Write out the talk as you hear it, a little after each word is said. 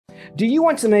Do you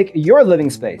want to make your living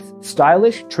space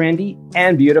stylish, trendy,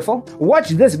 and beautiful? Watch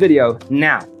this video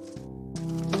now.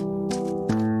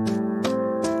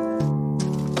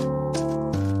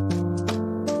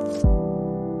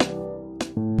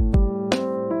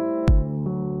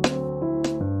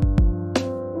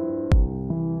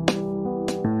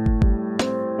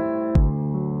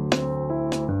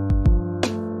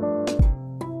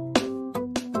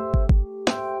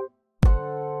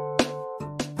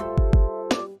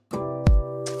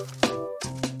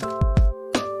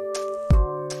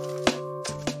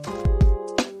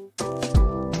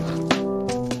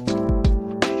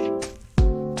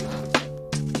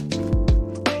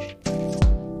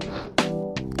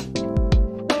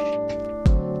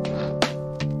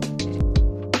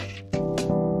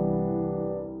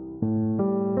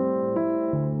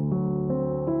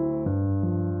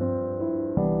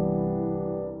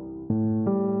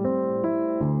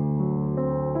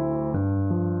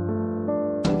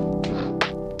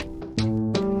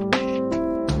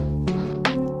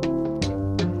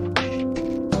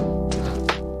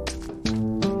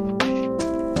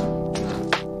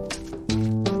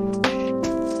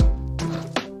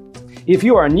 If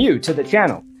you are new to the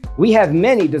channel, we have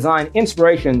many design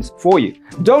inspirations for you.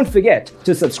 Don't forget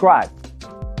to subscribe.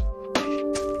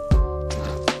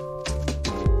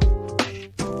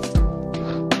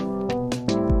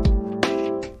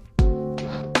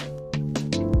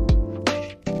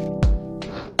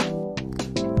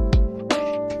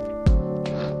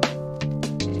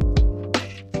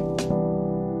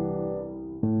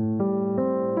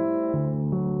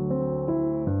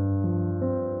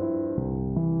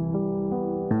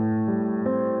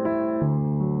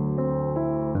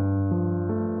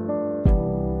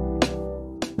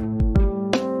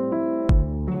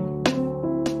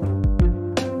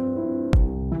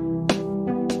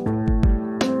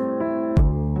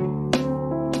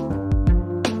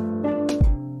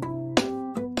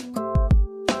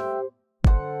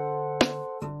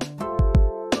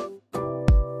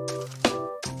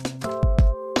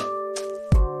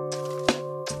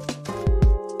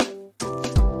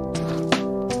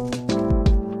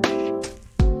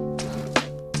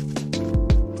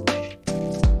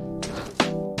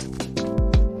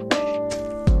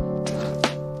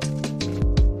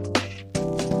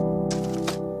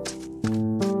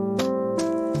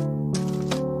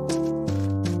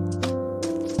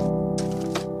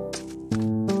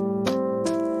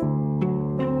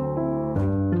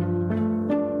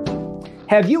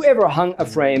 Have you ever hung a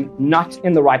frame not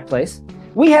in the right place?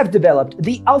 We have developed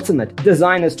the ultimate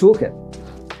designer's toolkit.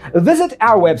 Visit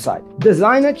our website,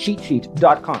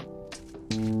 designercheatsheet.com.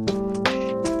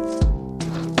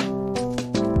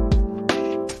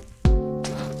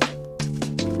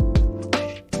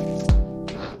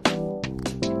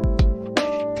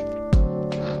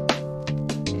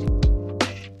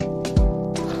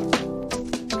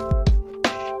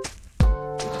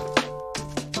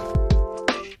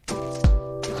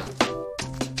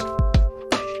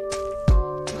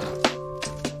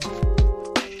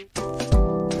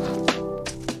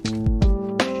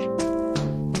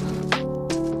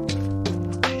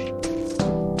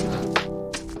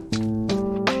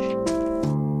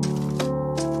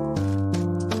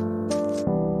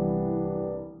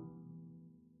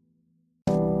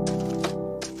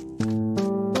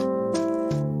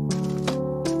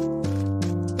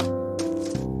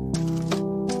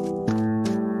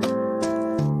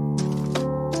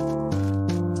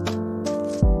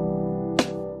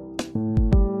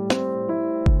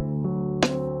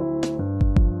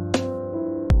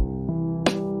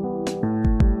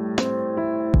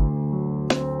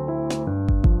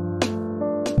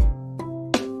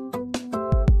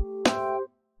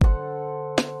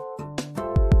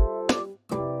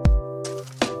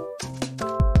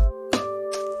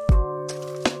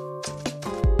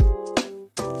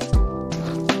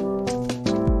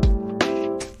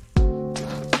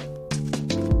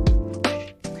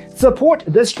 Support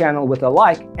this channel with a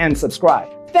like and subscribe.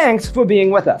 Thanks for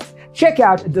being with us. Check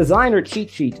out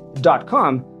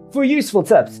designercheatsheet.com for useful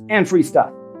tips and free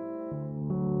stuff.